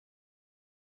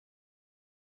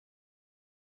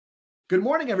Good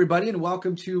morning, everybody, and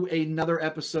welcome to another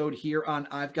episode here on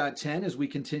I've Got 10 as we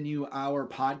continue our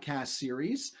podcast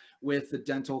series with the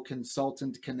Dental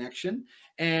Consultant Connection.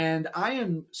 And I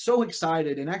am so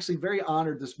excited and actually very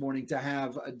honored this morning to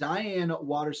have Dianne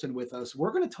Watterson with us.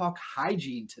 We're going to talk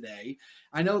hygiene today.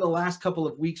 I know the last couple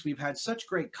of weeks we've had such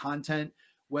great content,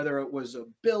 whether it was a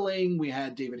billing, we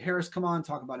had David Harris come on,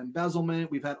 talk about embezzlement.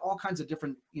 We've had all kinds of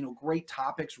different, great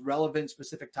topics, relevant,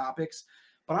 specific topics.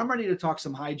 But I'm ready to talk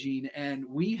some hygiene, and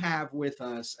we have with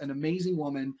us an amazing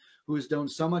woman who has done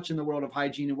so much in the world of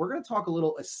hygiene, and we're going to talk a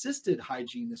little assisted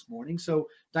hygiene this morning. So,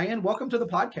 Dianne, welcome to the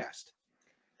podcast.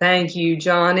 Thank you,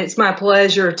 John. It's my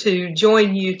pleasure to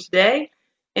join you today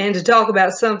and to talk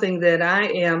about something that I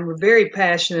am very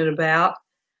passionate about.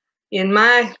 In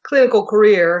my clinical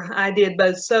career, I did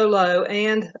both solo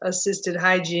and assisted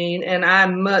hygiene, and I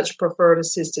much preferred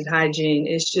assisted hygiene.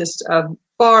 It's just a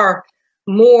far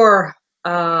more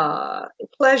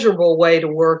pleasurable way to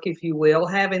work, if you will,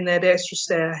 having that extra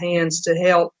set of hands to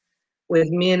help with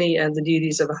many of the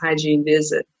duties of a hygiene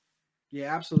visit.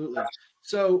 Yeah, absolutely.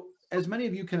 So as many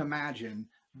of you can imagine,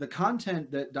 the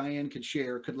content that Dianne could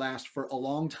share could last for a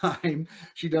long time.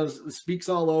 She speaks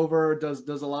all over, does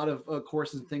a lot of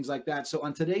courses and things like that. So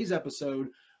on today's episode,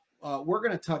 we're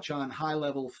going to touch on high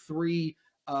level three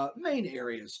main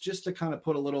areas, just to kind of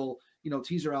put a little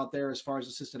teaser out there as far as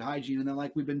assisted hygiene. And then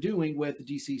like we've been doing with the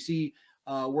DCC,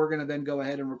 we're going to then go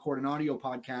ahead and record an audio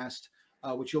podcast,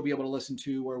 which you'll be able to listen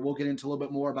to, where we'll get into a little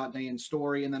bit more about Dianne's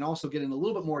story and then also get in a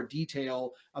little bit more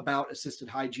detail about assisted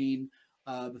hygiene,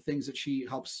 the things that she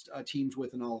helps teams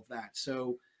with and all of that.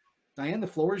 So Dianne, the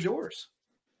floor is yours.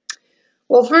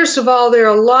 Well, first of all, there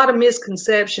are a lot of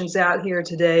misconceptions out here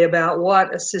today about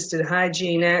what assisted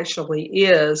hygiene actually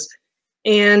is.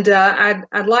 And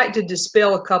I'd like to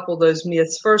dispel a couple of those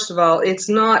myths. First of all, it's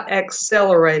not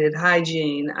accelerated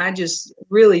hygiene. I just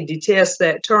really detest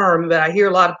that term, but I hear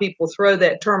a lot of people throw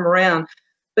that term around.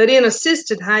 But in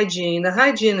assisted hygiene, the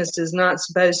hygienist is not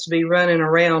supposed to be running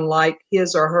around like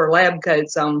his or her lab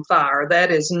coat's on fire. That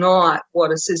is not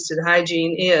what assisted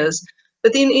hygiene is.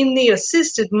 But then in the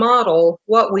assisted model,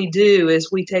 what we do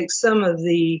is we take some of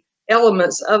the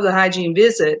elements of the hygiene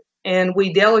visit and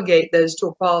we delegate those to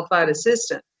a qualified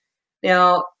assistant.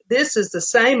 Now, this is the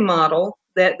same model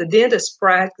that the dentists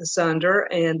practice under,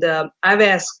 and I've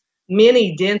asked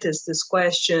many dentists this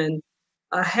question: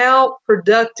 how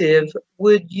productive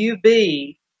would you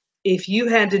be if you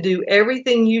had to do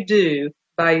everything you do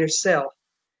by yourself?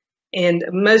 And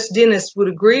most dentists would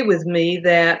agree with me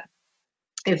that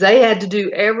if they had to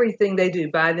do everything they do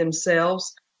by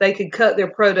themselves, they could cut their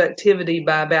productivity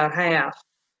by about half.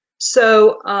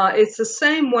 So it's the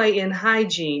same way in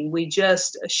hygiene. We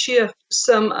just shift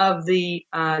some of the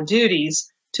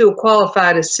duties to a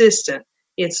qualified assistant.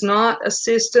 It's not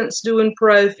assistants doing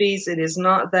profis. It is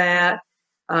not that.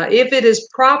 If it is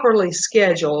properly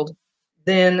scheduled,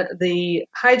 then the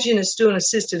hygienist doing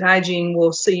assisted hygiene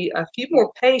will see a few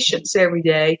more patients every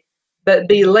day, but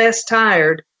be less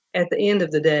tired at the end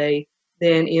of the day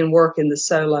than in working the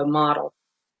solo model.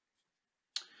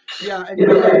 Yeah.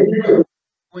 And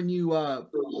when you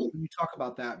talk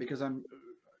about that, because I'm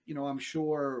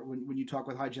sure when you talk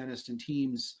with hygienists and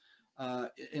teams,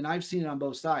 and I've seen it on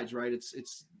both sides, right?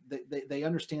 They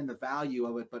understand the value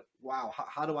of it, but wow,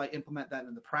 how do I implement that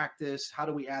in the practice? How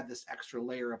do we add this extra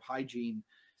layer of hygiene?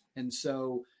 And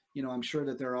so, I'm sure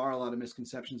that there are a lot of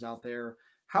misconceptions out there.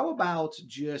 How about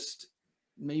just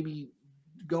maybe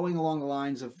going along the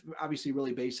lines of obviously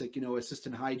really basic,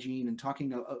 assistant hygiene, and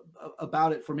talking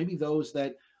about it for maybe those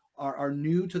that are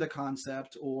new to the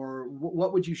concept, or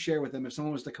what would you share with them if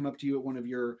someone was to come up to you at one of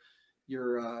your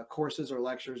courses or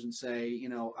lectures and say,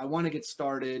 I want to get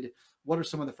started. What are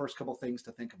some of the first couple things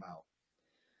to think about?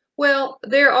 Well,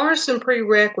 there are some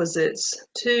prerequisites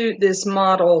to this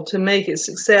model to make it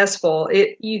successful.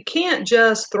 You can't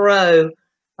just throw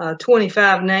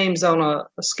 25 names on a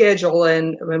schedule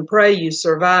and pray you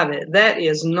survive it. That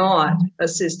is not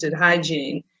assisted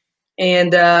hygiene.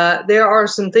 And there are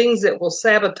some things that will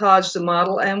sabotage the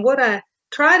model. And what I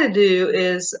try to do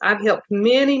is I've helped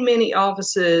many, many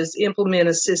offices implement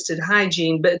assisted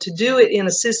hygiene, but to do it in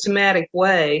a systematic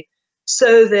way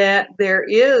so that there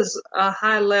is a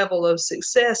high level of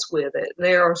success with it.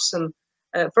 There are some,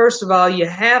 first of all, you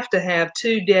have to have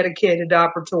 2 dedicated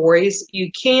operatories. You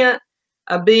can't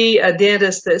be a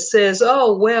dentist that says,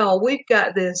 oh, well, we've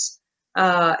got this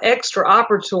extra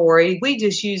operatory, we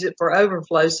just use it for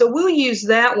overflow. So we'll use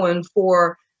that one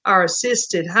for our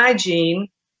assisted hygiene.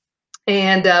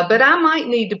 And but I might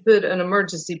need to put an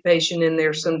emergency patient in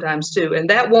there sometimes too, and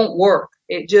that won't work.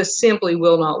 It just simply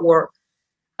will not work.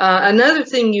 Another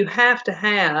thing you have to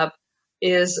have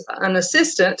is an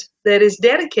assistant that is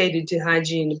dedicated to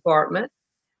hygiene department.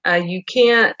 You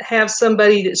can't have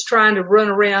somebody that's trying to run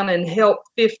around and help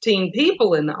 15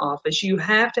 people in the office. You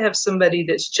have to have somebody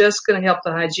that's just going to help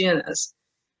the hygienist.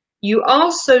 You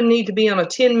also need to be on a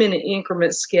 10-minute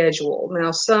increment schedule.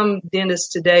 Now, some dentists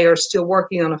today are still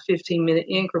working on a 15-minute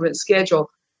increment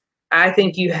schedule. I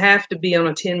think you have to be on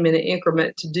a 10-minute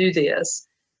increment to do this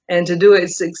and to do it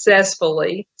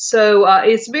successfully. So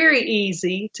it's very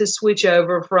easy to switch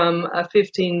over from a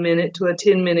 15-minute to a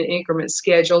 10-minute increment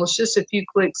schedule. It's just a few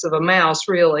clicks of a mouse,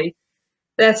 really.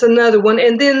 That's another one.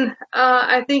 And then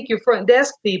I think your front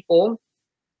desk people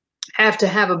have to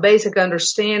have a basic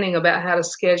understanding about how to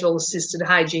schedule assisted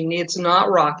hygiene. It's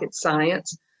not rocket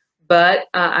science, but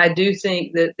I do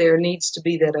think that there needs to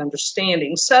be that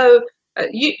understanding. So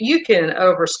you can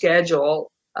overschedule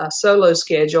a solo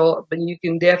schedule, but you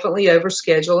can definitely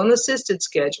overschedule an assisted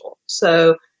schedule.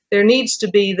 So there needs to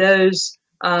be those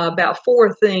about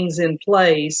 4 things in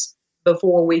place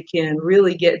before we can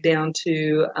really get down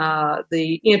to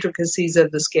the intricacies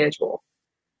of the schedule.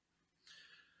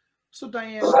 So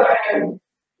Dianne,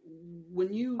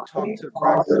 when you talk to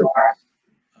practices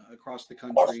across the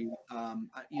country,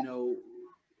 you know,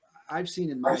 I've seen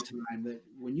in my time that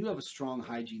when you have a strong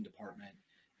hygiene department,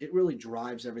 it really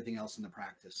drives everything else in the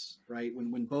practice, right?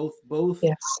 When both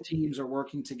Yes. teams are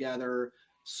working together,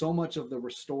 so much of the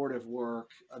restorative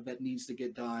work that needs to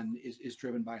get done is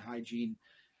driven by hygiene.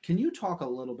 Can you talk a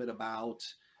little bit about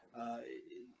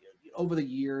over the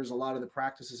years, a lot of the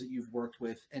practices that you've worked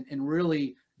with, and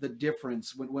really the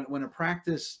difference when a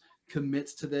practice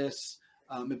commits to this,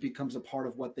 it becomes a part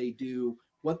of what they do,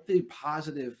 what the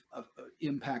positive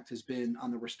impact has been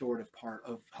on the restorative part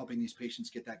of helping these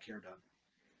patients get that care done?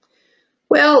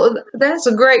 Well, that's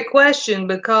a great question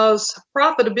because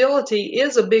profitability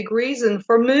is a big reason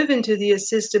for moving to the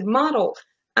assisted model.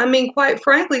 I mean, quite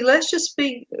frankly, let's just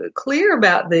be clear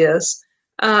about this.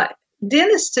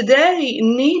 Dentists today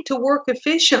need to work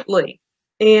efficiently.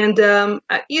 And,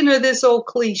 you know, this old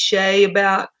cliche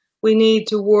about we need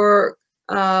to work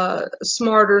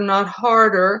smarter, not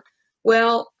harder.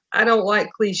 Well, I don't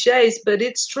like cliches, but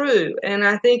it's true. And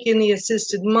I think in the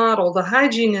assisted model, the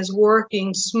hygiene is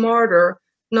working smarter,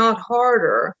 not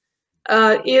harder.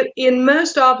 In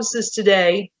most offices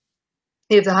today,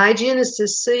 if the hygienist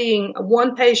is seeing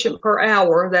 1 patient per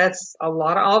hour, that's a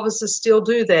lot of offices still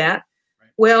do that.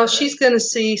 Well, she's going to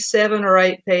see 7 or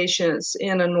 8 patients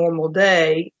in a normal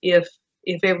day if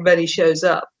everybody shows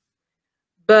up.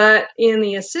 But in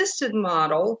the assisted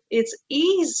model, it's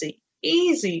easy.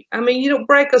 I mean, you don't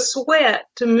break a sweat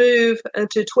to move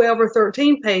to 12 or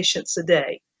 13 patients a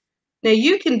day. Now,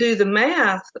 you can do the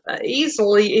math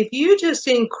easily if you just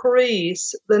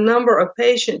increase the number of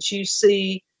patients you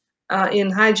see in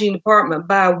hygiene department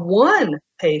by 1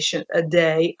 patient a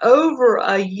day over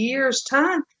a year's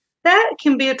time. That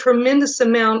can be a tremendous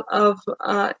amount of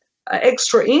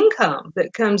extra income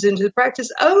that comes into the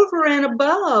practice over and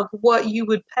above what you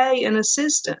would pay an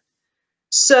assistant.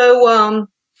 So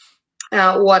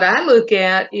what I look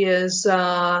at is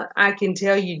I can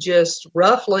tell you just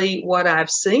roughly what I've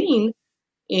seen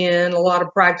in a lot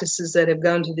of practices that have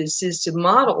gone to the assisted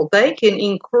model. They can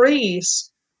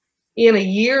increase in a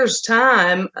year's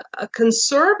time. A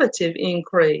conservative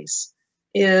increase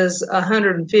is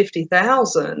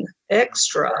 150,000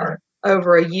 extra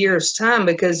over a year's time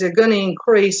because they're going to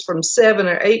increase from 7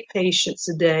 or 8 patients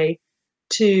a day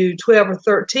to 12 or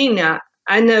 13. Now,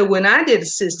 I know when I did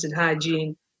assisted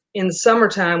hygiene in the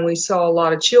summertime, we saw a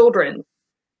lot of children.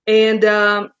 And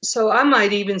so I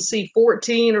might even see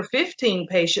 14 or 15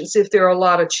 patients if there are a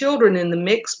lot of children in the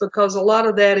mix, because a lot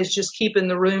of that is just keeping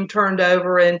the room turned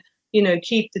over and, you know,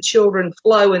 keep the children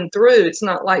flowing through. It's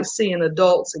not like seeing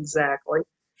adults exactly.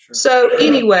 Sure. So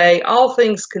anyway, all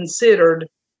things considered,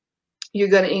 you're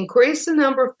going to increase the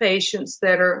number of patients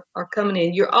that are coming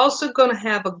in. You're also going to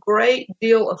have a great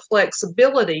deal of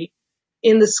flexibility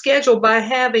in the schedule by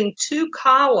having 2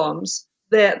 columns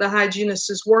that the hygienist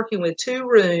is working with, 2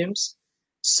 rooms.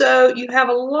 So you have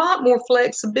a lot more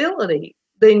flexibility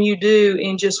than you do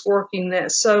in just working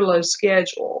that solo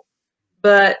schedule.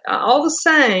 But all the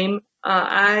same,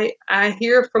 I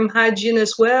hear from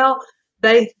hygienists, well,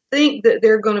 they think that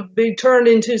they're going to be turned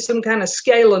into some kind of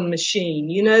scaling machine,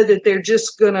 you know, that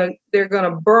they're going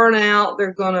to burn out.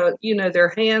 They're going to, you know,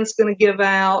 their hand's going to give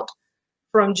out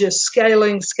from just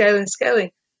scaling.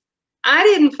 I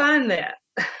didn't find that.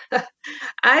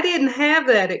 I didn't have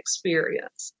that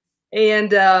experience.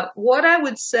 And what I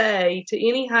would say to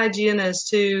any hygienist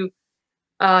who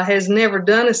has never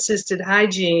done assisted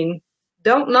hygiene,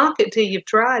 don't knock it till you've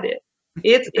tried it.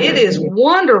 It is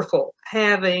wonderful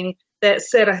having that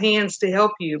set of hands to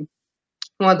help you.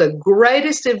 One of the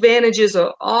greatest advantages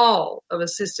of all of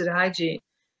assisted hygiene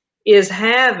is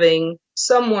having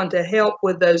someone to help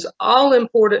with those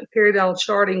all-important periodontal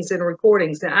chartings and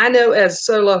recordings. Now, I know as a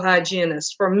solo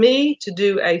hygienist, for me to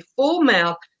do a full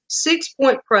mouth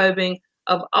 6-point probing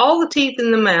of all the teeth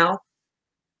in the mouth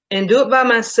and do it by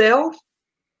myself,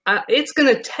 it's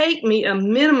going to take me a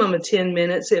minimum of 10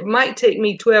 minutes. It might take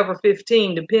me 12 or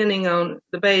 15, depending on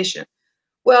the patient.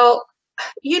 Well,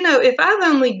 you know, if I've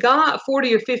only got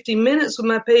 40 or 50 minutes with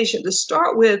my patient to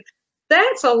start with,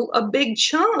 that's a big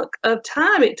chunk of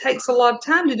time. It takes a lot of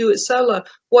time to do it solo.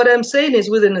 What I'm saying is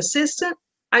with an assistant,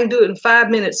 I can do it in 5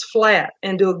 minutes flat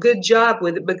and do a good job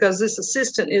with it, because this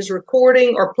assistant is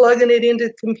recording or plugging it into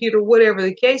the computer, whatever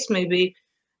the case may be.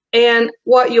 And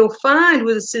what you'll find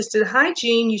with assisted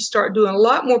hygiene, you start doing a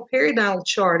lot more periodontal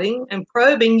charting and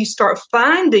probing. You start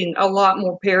finding a lot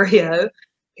more perio.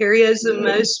 Perio is the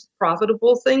most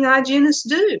profitable thing hygienists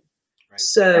do. Right.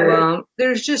 So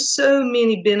there's just so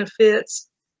many benefits.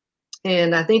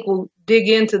 And I think we'll dig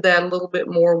into that a little bit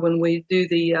more when we do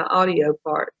the audio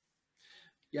part.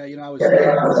 Yeah, you know, I was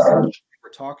thinking, we're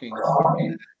talking,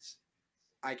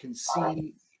 I can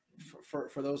see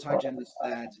for those hygienists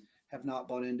that have not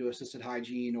bought into assisted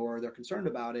hygiene or they're concerned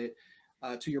about it,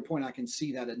 to your point, I can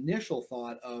see that initial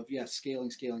thought of, yes,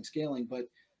 scaling, scaling, scaling. But,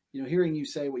 you know, hearing you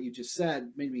say what you just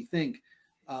said made me think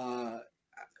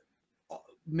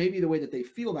maybe the way that they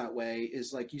feel that way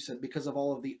is, like you said, because of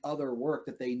all of the other work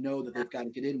that they know that they've got to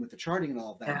get in with the charting and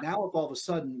all of that. Yeah. Now, if all of a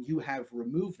sudden you have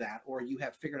removed that, or you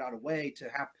have figured out a way to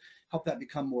help that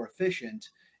become more efficient,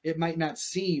 it might not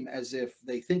seem as if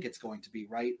they think it's going to be,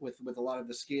 right, with a lot of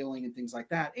the scaling and things like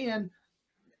that. And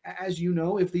as you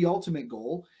know, if the ultimate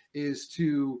goal is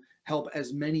to help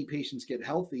as many patients get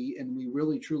healthy, and we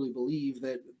really truly believe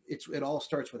that it all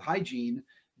starts with hygiene,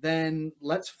 then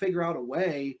let's figure out a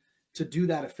way to do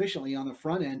that efficiently on the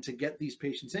front end to get these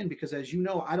patients in. Because as you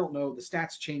know, I don't know, the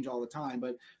stats change all the time,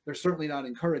 but they're certainly not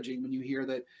encouraging when you hear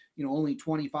that, you know, only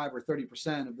 25 or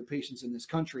 30% of the patients in this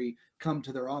country come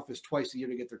to their office twice a year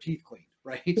to get their teeth cleaned,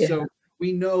 right? Yeah. So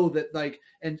we know that, like,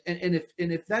 and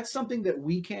if that's something that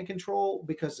we can't control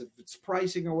because of its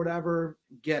pricing or whatever,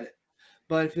 get it.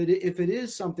 But if it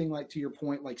is something, like, to your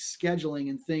point, like scheduling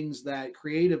and things that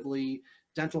creatively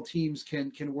dental teams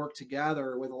can work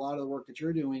together with a lot of the work that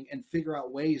you're doing and figure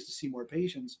out ways to see more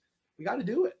patients, we got to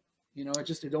do it. You know,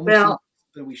 it almost seems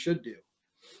that we should do.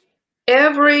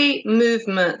 Every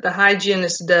movement the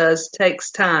hygienist does takes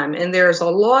time, and there's a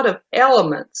lot of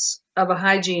elements of a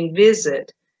hygiene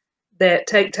visit that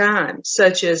take time,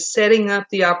 such as setting up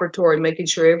the operatory, making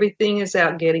sure everything is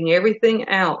out, getting everything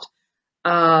out,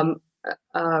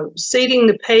 seating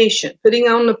the patient, putting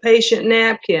on the patient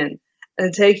napkin,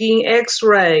 taking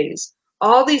x-rays.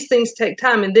 All these things take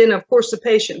time. And then, of course, the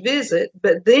patient visit.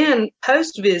 But then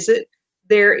post-visit,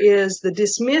 there is the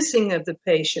dismissing of the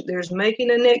patient. There's making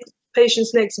a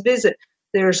patient's next visit.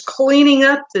 There's cleaning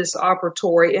up this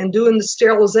operatory and doing the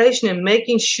sterilization and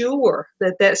making sure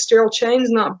that that sterile chain is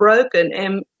not broken,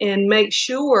 and make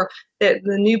sure that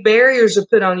the new barriers are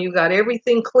put on. You got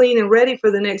everything clean and ready for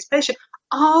the next patient.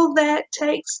 All that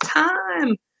takes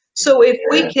time. So if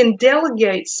we can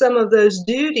delegate some of those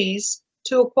duties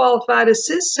to a qualified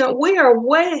assistant, we are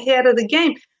way ahead of the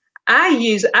game.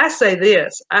 I say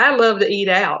this, I love to eat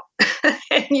out.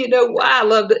 And you know why I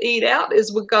love to eat out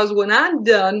is because when I'm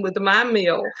done with my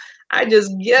meal, I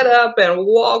just get up and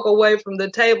walk away from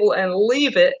the table and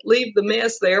leave the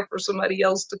mess there for somebody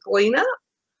else to clean up.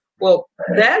 Well,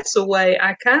 that's the way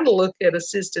I kind of look at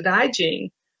assisted hygiene,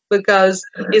 because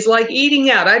it's like eating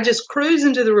out. I just cruise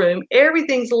into the room.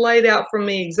 Everything's laid out for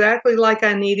me exactly like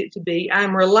I need it to be.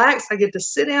 I'm relaxed. I get to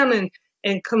sit down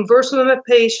and converse with my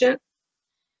patient.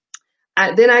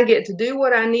 Then I get to do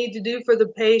what I need to do for the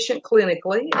patient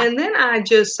clinically. And then I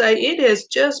just say, it has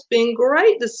just been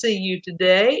great to see you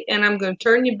today. And I'm going to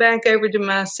turn you back over to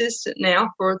my assistant now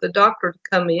for the doctor to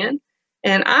come in.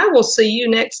 And I will see you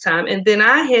next time. And then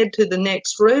I head to the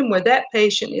next room where that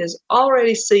patient is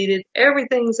already seated.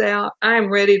 Everything's out. I'm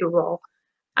ready to roll.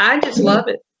 I just love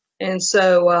it. And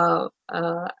so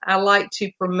I like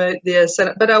to promote this,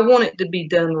 but I want it to be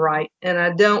done right. And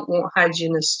I don't want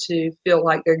hygienists to feel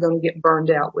like they're going to get burned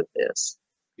out with this.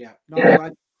 Yeah. No,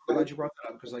 I'm glad you brought that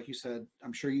up, because like you said,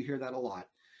 I'm sure you hear that a lot.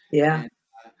 Yeah. And,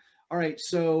 all right.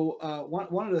 So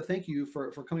wanted to thank you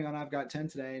for coming on I've Got 10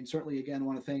 today. And certainly, again,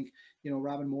 want to thank,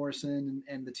 Robin Morrison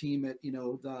and the team at,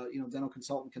 the Dental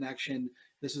Consultant Connection.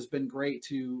 This has been great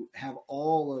to have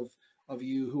all of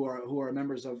you who are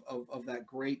members of that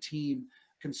great team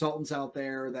consultants out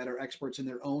there that are experts in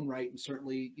their own right, and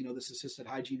certainly, you know, this assisted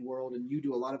hygiene world, and you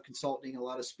do a lot of consulting, a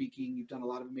lot of speaking, you've done a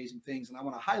lot of amazing things. And I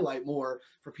want to highlight more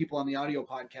for people on the audio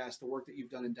podcast, the work that you've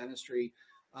done in dentistry.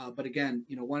 But again,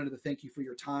 you know, wanted to thank you for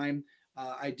your time.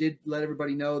 I did let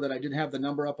everybody know that I did have the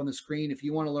number up on the screen. If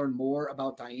you want to learn more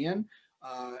about Dianne,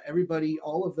 everybody,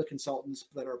 all of the consultants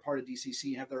that are a part of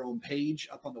DCC have their own page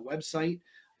up on the website.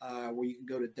 Where you can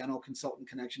go to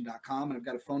dentalconsultantconnection.com. And I've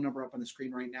got a phone number up on the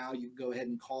screen right now. You can go ahead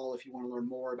and call if you want to learn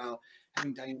more about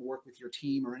having Dianne work with your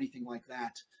team or anything like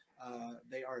that.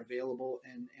 They are available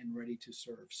and ready to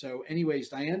serve. So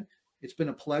anyways, Dianne, it's been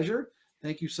a pleasure.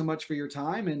 Thank you so much for your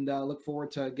time, and look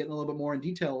forward to getting a little bit more in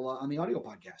detail on the audio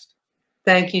podcast.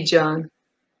 Thank you, John.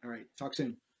 All right. Talk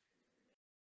soon.